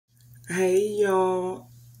Hey y'all,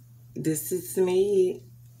 this is me,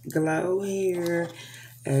 Glow here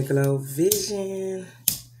at Glow Vision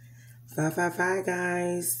 555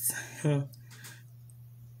 guys.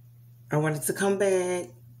 I wanted to come back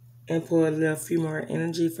and pull a little few more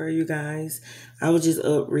energy for you guys. I was just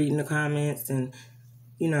up reading the comments and,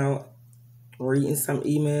 you know, reading some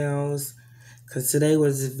emails because today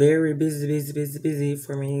was very busy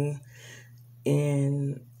for me.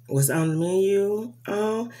 And what's on the menu?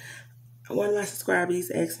 One of my subscribers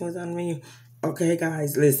asked me what's on the menu. Okay,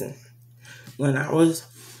 guys, listen. When I was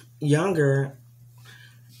younger,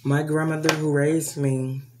 my grandmother who raised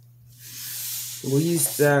me, we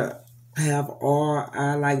used to have all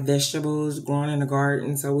our like vegetables growing in the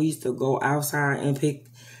garden. So we used to go outside and pick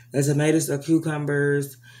the tomatoes, the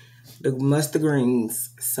cucumbers, the mustard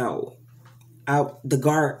greens. So out the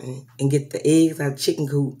garden and get the eggs out of the chicken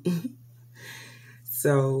coop.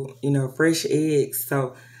 So, fresh eggs.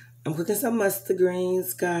 So I'm cooking some mustard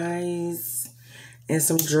greens, guys. And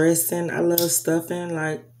some dressing. I love stuffing,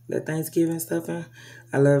 like the Thanksgiving stuffing.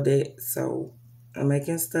 I love that. So I'm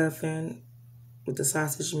making stuffing with the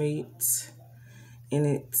sausage meat in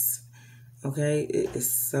it. Okay, it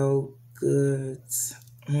is so good.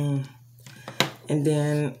 And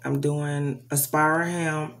then I'm doing a spiral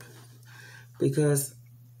ham because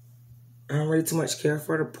I don't really too much care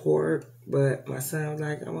for the pork, but my son was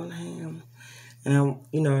like, I want ham.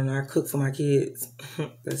 And I cook for my kids.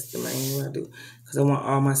 That's the main way I do. Because I want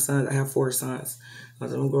all my sons, I have 4 sons. I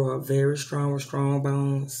want them to grow up very strong with strong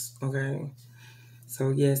bones. Okay. So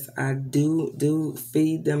yes, I do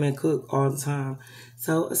feed them and cook all the time.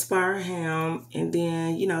 So a spiral ham and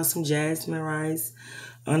then, some jasmine rice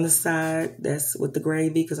on the side. That's with the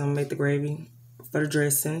gravy because I'm going to make the gravy for the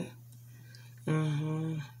dressing.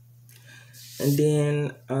 And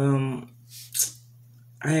then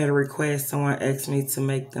I had a request. Someone asked me to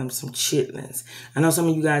make them some chitlins. I know some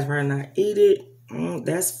of you guys probably not eat it.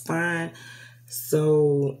 That's fine.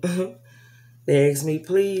 So they asked me,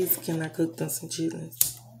 please, can I cook them some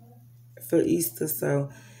chitlins for Easter?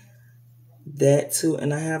 So that too.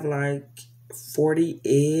 And I have like 40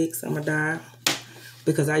 eggs. I'm going to die.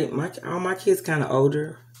 Because all my kids kind of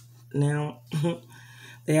older now.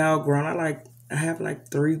 They all grown. I have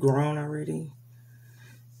like 3 grown already.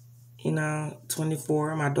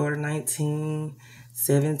 24, my daughter 19,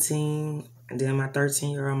 17, and then my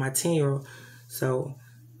 13-year-old, my 10-year-old. So,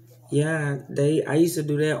 yeah, I used to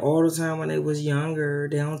do that all the time when they was younger.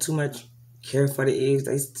 They don't too much care for the eggs.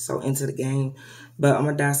 They so into the game. But I'm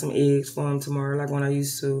going to dye some eggs for them tomorrow, like when I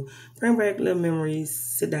used to. Bring back little memories,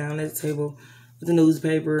 sit down at the table with the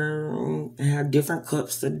newspaper, and have different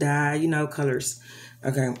cups to dye, colors.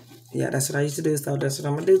 Okay. Yeah, that's what I used to do. So that's what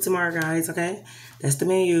I'm going to do tomorrow, guys, okay? That's the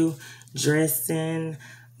menu. Dressing,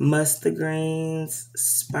 mustard greens,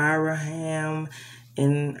 spiral ham,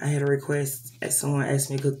 and I had a request. Someone asked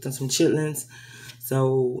me to cook them some chitlins.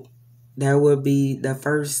 So that would be the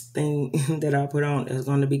first thing that I put on. Is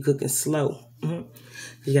going to be cooking slow.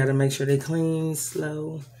 You got to make sure they clean,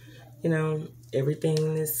 slow.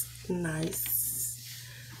 Everything is nice.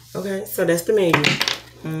 Okay, so that's the menu.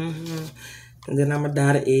 And then I'm going to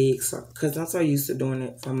dye the eggs. Because I'm so used to doing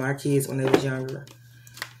it for my kids when they was younger.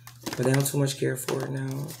 But they don't too much care for it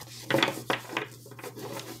now.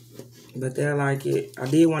 But they like it. I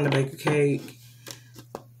did want to bake a cake.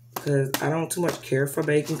 Because I don't too much care for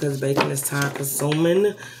baking. Because baking is time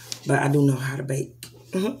consuming. But I do know how to bake.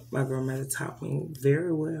 My grandmother taught me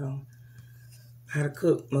very well how to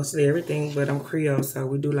cook mostly everything. But I'm Creole. So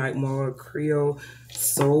we do like more Creole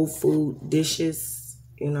soul food dishes.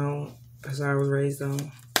 That's what I was raised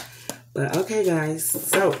on. But okay, guys.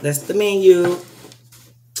 So that's the menu.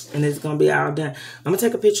 And it's going to be all done. I'm going to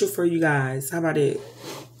take a picture for you guys. How about it?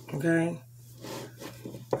 Okay?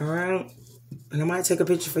 All right? And I might take a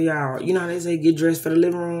picture for y'all. You know how they say get dressed for the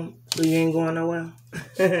living room, but you ain't going nowhere?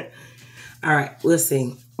 All right. We'll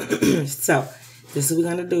see. So, this is what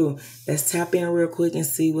we're going to do. Let's tap in real quick and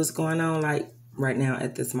see what's going on like right now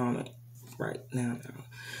at this moment. Right now.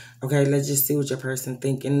 Okay, let's just see what your person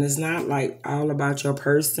thinking. It's not like all about your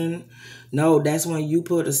person. No, that's when you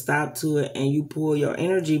put a stop to it and you pull your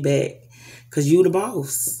energy back. Because you the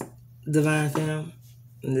boss, Divine Fam.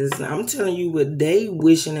 I'm telling you what they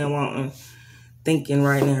wishing and wanting, thinking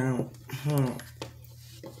right now.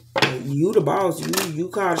 You the boss. You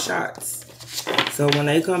call the shots. So when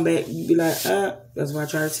they come back, you be like, that's what I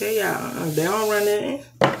try to tell y'all. They don't run in.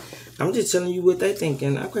 I'm just telling you what they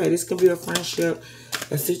thinking. Okay, this can be a friendship,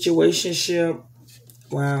 a situationship.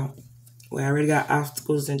 Wow. We already got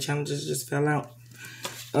obstacles and challenges just fell out.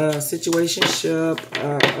 Situationship,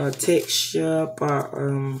 textship,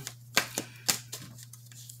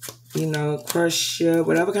 you know, crush ship,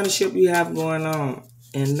 whatever kind of ship you have going on.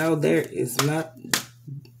 And no, there is not,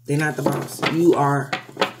 they're not the boss. You are.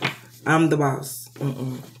 I'm the boss.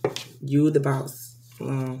 You the boss.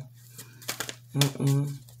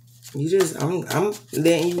 You just, I'm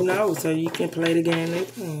letting you know so you can play the game they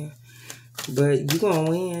playing. But you gonna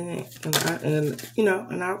win, and you know,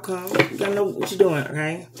 an outcome. You gotta know what you're doing,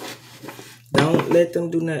 okay? Don't let them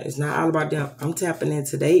do nothing. It's not all about them. I'm tapping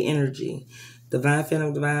into their energy, divine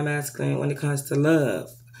feminine, divine masculine. When it comes to love,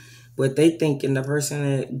 what they thinking, the person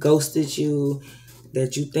that ghosted you,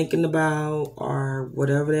 that you thinking about, or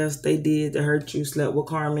whatever else they did to hurt you, slept with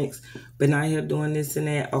karmics, but not here doing this and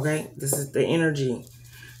that. Okay, this is the energy.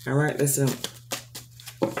 All right, listen.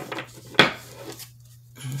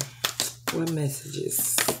 What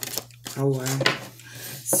messages? Oh, wow.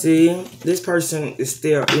 See, this person is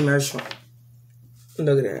still emotional.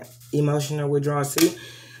 Look at that. Emotional withdrawal. See?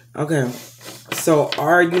 Okay. So,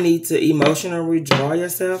 you need to emotional withdraw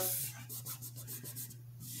yourself?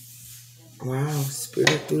 Wow.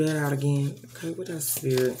 Spirit threw that out again. Okay, what else,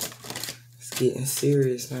 Spirit? It's getting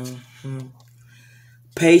serious now.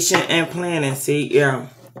 Patient and planning. See? Yeah.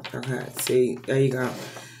 Okay. See? There you go.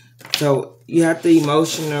 So you have to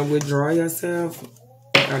emotional withdraw yourself.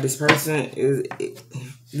 This person is,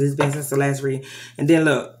 this has been since the last read. And then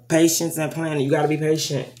look, patience and planning. You got to be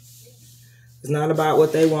patient. It's not about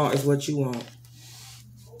what they want. It's what you want.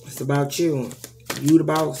 It's about you. You the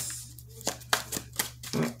boss.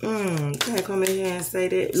 You can't come in here and say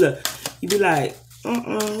that. Look, you be like,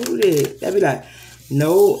 who did? They be like,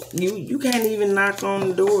 no, you can't even knock on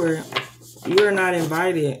the door. You're not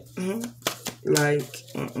invited. Like,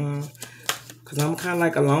 because I'm kind of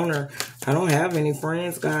like a loner. I don't have any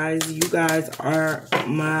friends, guys. You guys are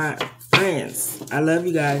my friends. I love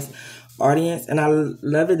you guys, audience, and I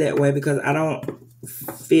love it that way because I don't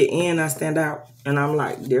fit in. I stand out, and I'm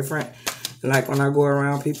like different. And like when I go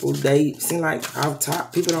around people, they seem like I'm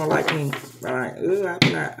top. People don't like me. Like, I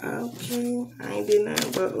be like, okay, I ain't did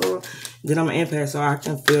nothing, but then I'm an empath, so I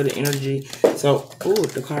can feel the energy. So,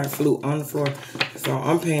 the card flew on the floor. So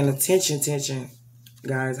I'm paying attention,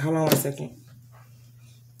 guys. Hold on 1 second.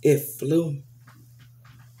 It flew.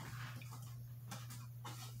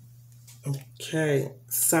 Okay,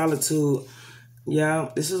 solitude. Yeah,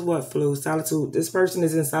 this is what flew. Solitude. This person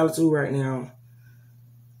is in solitude right now.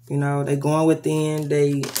 You know, they going within.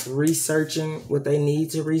 They researching what they need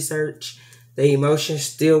to research. Their emotions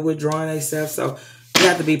still withdrawing themselves. So you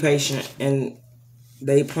have to be patient, and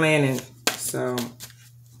they planning. So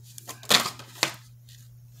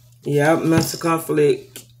yeah, mental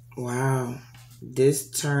conflict. Wow,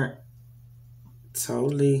 this turned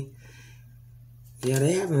totally. Yeah,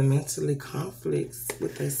 they having mentally conflicts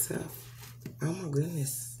with themselves. Oh my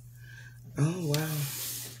goodness. Oh wow.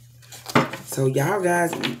 So y'all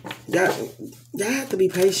guys, y'all have to be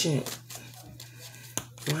patient.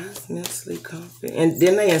 Why is mentally conflict? And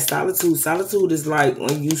then they in solitude. Solitude is like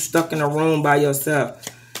when you stuck in a room by yourself.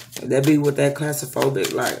 That be with that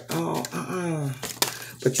claustrophobic, like,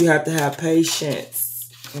 But you have to have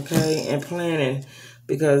patience, okay, and planning.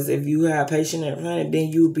 Because if you have patience and planning, then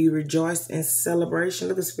you'll be rejoiced in celebration.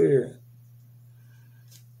 Look at Spirit.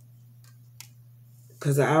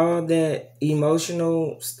 Because of all that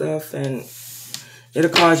emotional stuff, and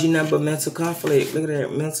it'll cause you nothing but mental conflict. Look at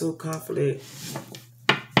that, mental conflict.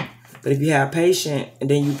 But if you have patience and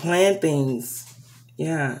then you plan things,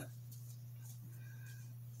 yeah,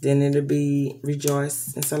 then it'll be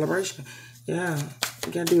rejoice and celebration. Yeah,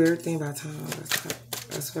 you gotta do everything by time.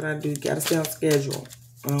 That's what I do. You gotta stay on schedule.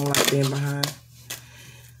 I don't like being behind.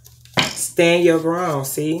 Stand your ground.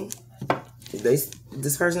 See,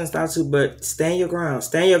 this person is not too, but stand your ground.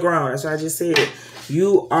 Stand your ground. That's what I just said.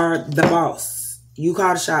 You are the boss. You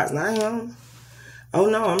call the shots, not him. Oh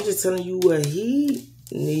no, I'm just telling you what he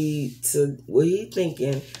need to, what he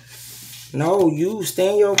thinking. No, you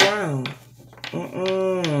stand your ground.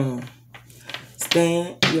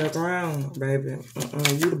 Stand your ground, baby.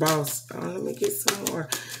 You the boss. Let me get some more.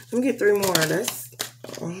 Let me get 3 more. That's,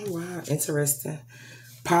 oh wow, interesting.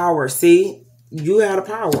 Power. See, you have the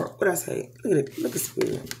power. What I say? Look at it. Look at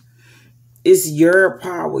Spirit. It's your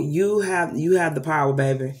power. You have the power,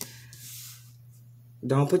 baby.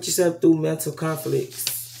 Don't put yourself through mental conflicts.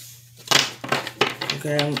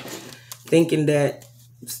 Okay, thinking that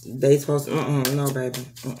they supposed to. No, baby.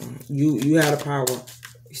 You have the power.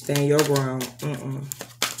 You stand your ground.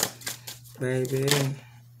 Baby.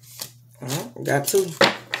 Got 2.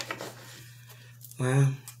 Wow.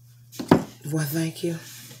 Well, thank you.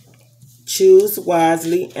 Choose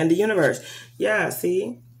wisely and the universe. Yeah,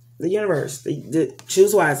 see? the universe.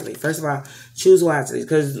 Choose wisely. First of all, choose wisely.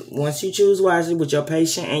 Because once you choose wisely with your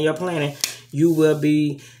patience and your planning, you will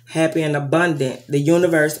be happy and abundant. The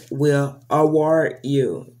universe will award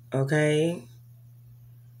you. Okay?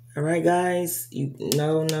 All right, guys?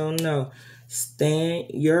 No.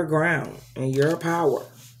 Stand your ground and your power.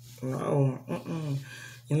 No.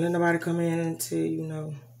 And let nobody come in and tell you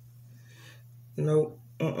no. No.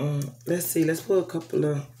 Let's see. Let's put a couple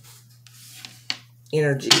of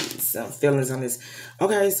energies, some feelings on this.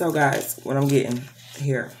 Okay, so guys, what I'm getting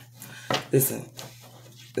here. Listen,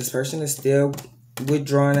 this person is still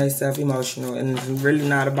withdrawing themselves emotional, and it's really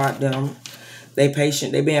not about them. They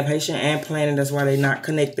patient. They being patient and planning. That's why they not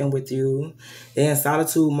connecting with you. They're in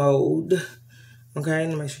solitude mode. Okay, let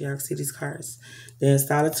me make sure y'all can see these cards. They're in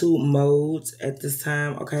solitude mode at this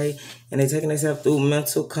time. Okay, and they're taking themselves through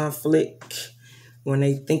mental conflict when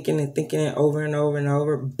they thinking it over and over and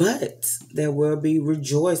over. But there will be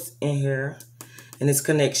rejoice in here in this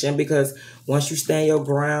connection, because once you stand your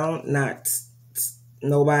ground, not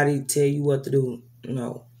nobody tell you what to do.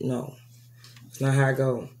 No. It's not how it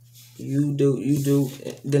go. You do.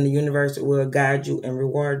 Then the universe will guide you and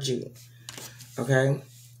reward you. Okay?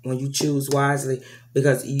 When you choose wisely,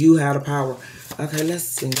 because you have the power. Okay, let's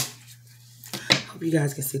see. Hope you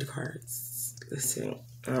guys can see the cards. Let's see.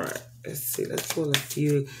 All right. Let's see. Let's pull a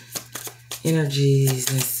few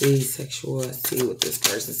energies. Let's see. Sexual. Let's see what this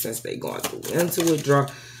person, since they going through mental withdrawal,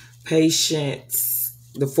 patience.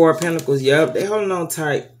 The Four of Pentacles. Yep. They holding on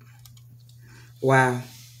tight. Wow.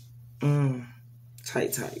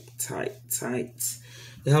 Tight.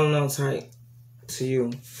 They holding on tight to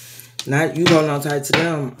you. Not you holding on tight to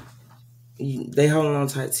them. They holding on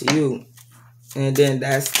tight to you. And then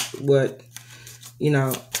that's what,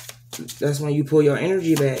 that's when you pull your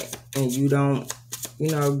energy back and you don't,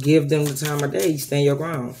 give them the time of day. You stand your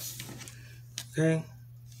ground. Okay?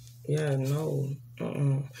 Yeah, no.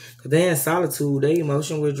 Because they're in solitude. They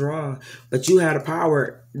emotion withdrawal. But you have the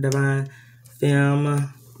power, Divine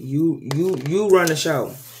Femme. You run the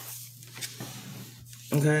show.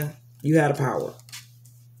 Okay? You have the power.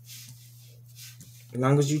 As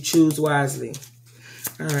long as you choose wisely.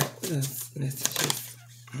 All right. What else? Messages.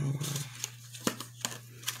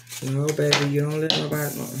 No, baby. You don't let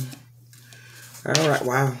nobody know. All right.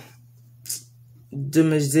 Wow. The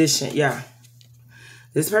Magician. Yeah.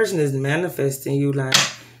 This person is manifesting you like.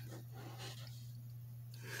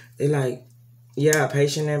 They like, yeah,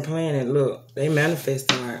 patient and planning. Look, they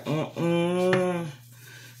manifesting like,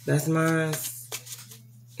 that's mine.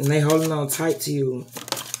 And they holding on tight to you.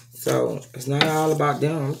 So it's not all about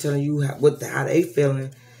them. I'm telling you how they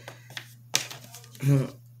feeling.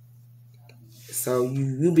 So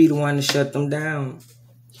you be the one to shut them down,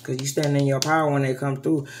 because you stand in your power when they come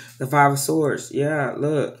through. The Five of Swords. Yeah,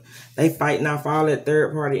 look. They fighting off all that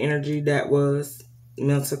third party energy that was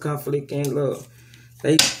mental conflict. And look,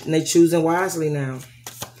 they choosing wisely now.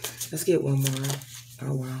 Let's get one more.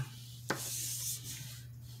 Oh, wow.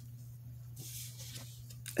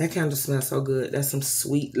 That candle smells so good. That's some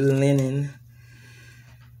sweet linen.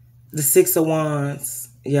 The Six of Wands.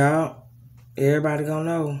 Y'all, everybody gonna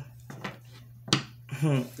know.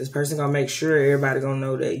 This person gonna make sure everybody gonna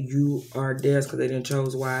know that you are theirs, because they didn't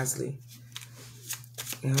chose wisely.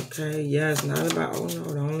 Okay, yeah, it's not about, oh no,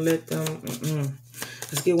 don't let them.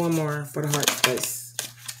 Let's get one more for the heart space.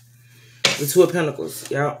 The Two of Pentacles.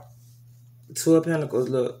 Yep. Two of Pentacles.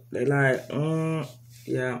 Look, they like,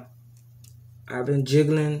 yeah. I've been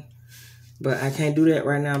jiggling, but I can't do that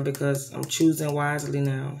right now because I'm choosing wisely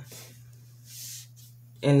now.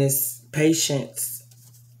 And it's patience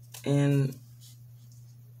and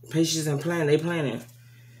planning. They planning.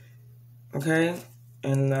 Okay?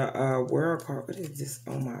 And the World card. What is this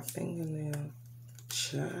on my fingernail?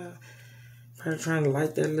 Child. Probably trying to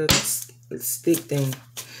light that little stick thing.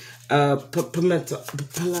 Pimento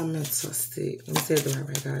stick. Let me say it the right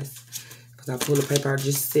way, guys. Because I pulled the paper I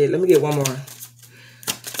just said. Let me get one more.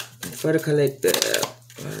 For the collective.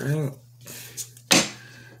 Alright.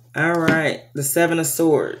 Alright. The Seven of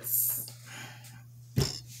Swords.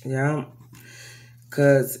 Yeah.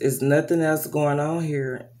 Because it's nothing else going on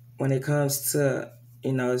here when it comes to,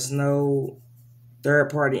 it's no third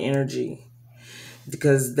party energy.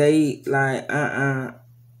 Because they like,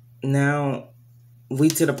 now we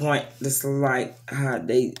to the point, this like how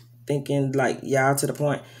they thinking like y'all to the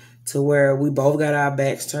point to where we both got our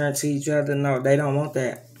backs turned to each other. No, they don't want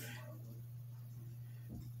that.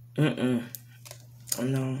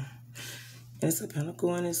 No. It's a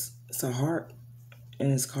pentacle and it's a heart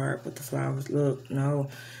in this card with the flowers. Look, no.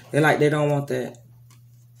 They don't want that.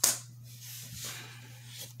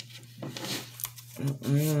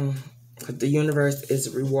 Because the universe is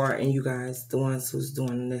rewarding you guys, the ones who's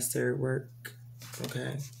doing the necessary work.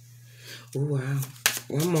 Okay. Oh, wow.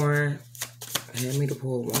 One more. Had me to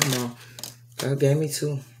pull one more. Gave me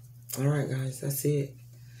two. All right, guys. That's it.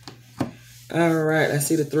 All right. I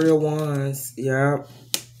see the 3 of Wands. Yep.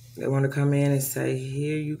 They want to come in and say,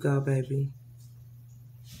 here you go, baby.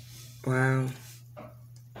 Wow.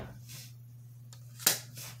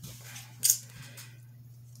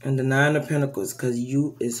 And the 9 of Pentacles, because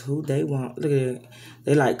you is who they want. Look at it.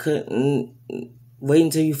 They like couldn't wait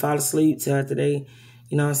until you fall asleep till after they,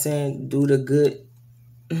 you know what I'm saying, do the good.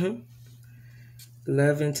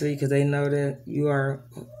 Love into you because they know that you are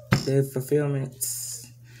their fulfillments.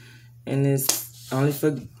 And it's only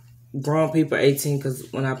for grown people 18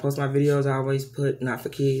 because when I post my videos, I always put not for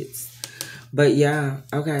kids. But yeah,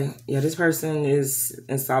 okay. Yeah, this person is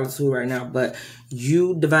in solitude right now. But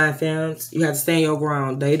you, Divine Femmes, you have to stand your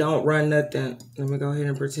ground. They don't run nothing. Let me go ahead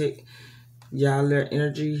and protect y'all their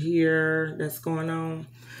energy here that's going on.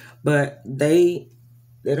 But they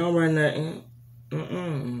don't run nothing.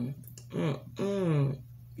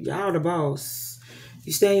 Y'all the boss.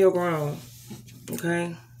 You stand your ground.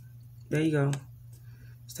 Okay? There you go.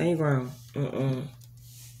 Stand your ground.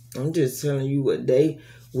 I'm just telling you what they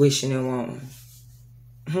wishing and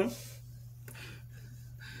wanting.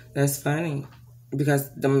 That's funny.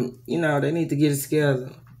 Because them, you know, they need to get it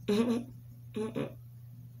together.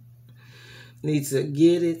 Need to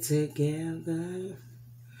get it together.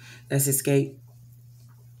 That's escape.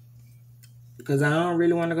 Because I don't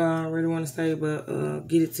really want to go. I don't really want to stay, but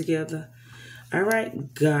get it together. All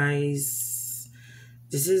right, guys.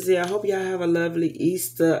 This is it. I hope y'all have a lovely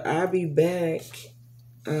Easter. I'll be back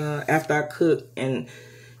after I cook. And,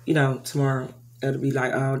 you know, tomorrow it'll be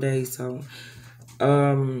like all day. So,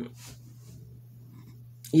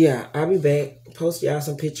 yeah, I'll be back. Post y'all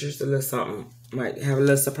some pictures, a little something. Might have a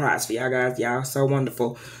little surprise for y'all guys. Y'all so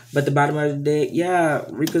wonderful. But the bottom of the deck, yeah,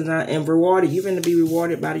 recognized and rewarded. You're going to be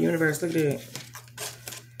rewarded by the universe. Look at that.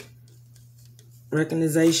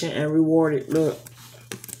 Recognition and rewarded. Look,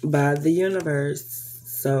 by the universe.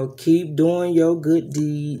 So keep doing your good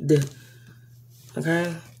deed.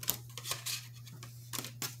 Okay?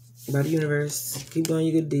 By the universe. Keep doing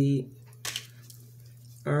your good deed.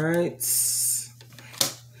 Alright.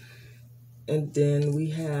 And then we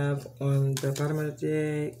have on the bottom of the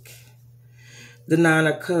deck the 9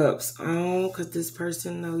 of Cups. Oh, because this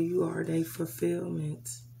person know you are their fulfillment.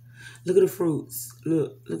 Look at the fruits.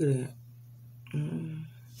 Look at that.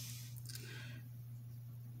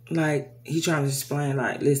 Like, he trying to explain,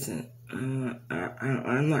 like, listen, I'm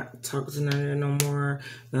not talking to none of that no more.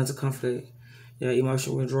 Mental conflict. Yeah,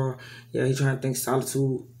 emotional withdrawal. Yeah, he trying to think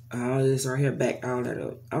solitude. All this right here, back all that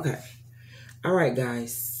up. Okay. All right,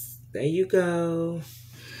 guys. There you go.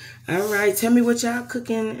 All right. Tell me what y'all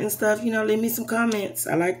cooking and stuff. You know, leave me some comments.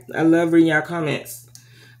 I love reading y'all comments.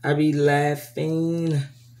 I be laughing.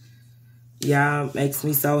 Y'all makes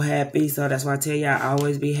me so happy. So that's why I tell y'all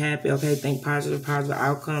always be happy. Okay, think positive. Positive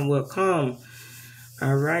outcome will come.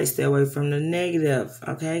 All right, stay away from the negative.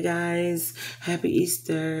 Okay, guys. Happy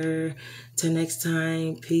Easter. Till next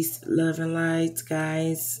time. Peace, love, and light,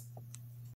 guys.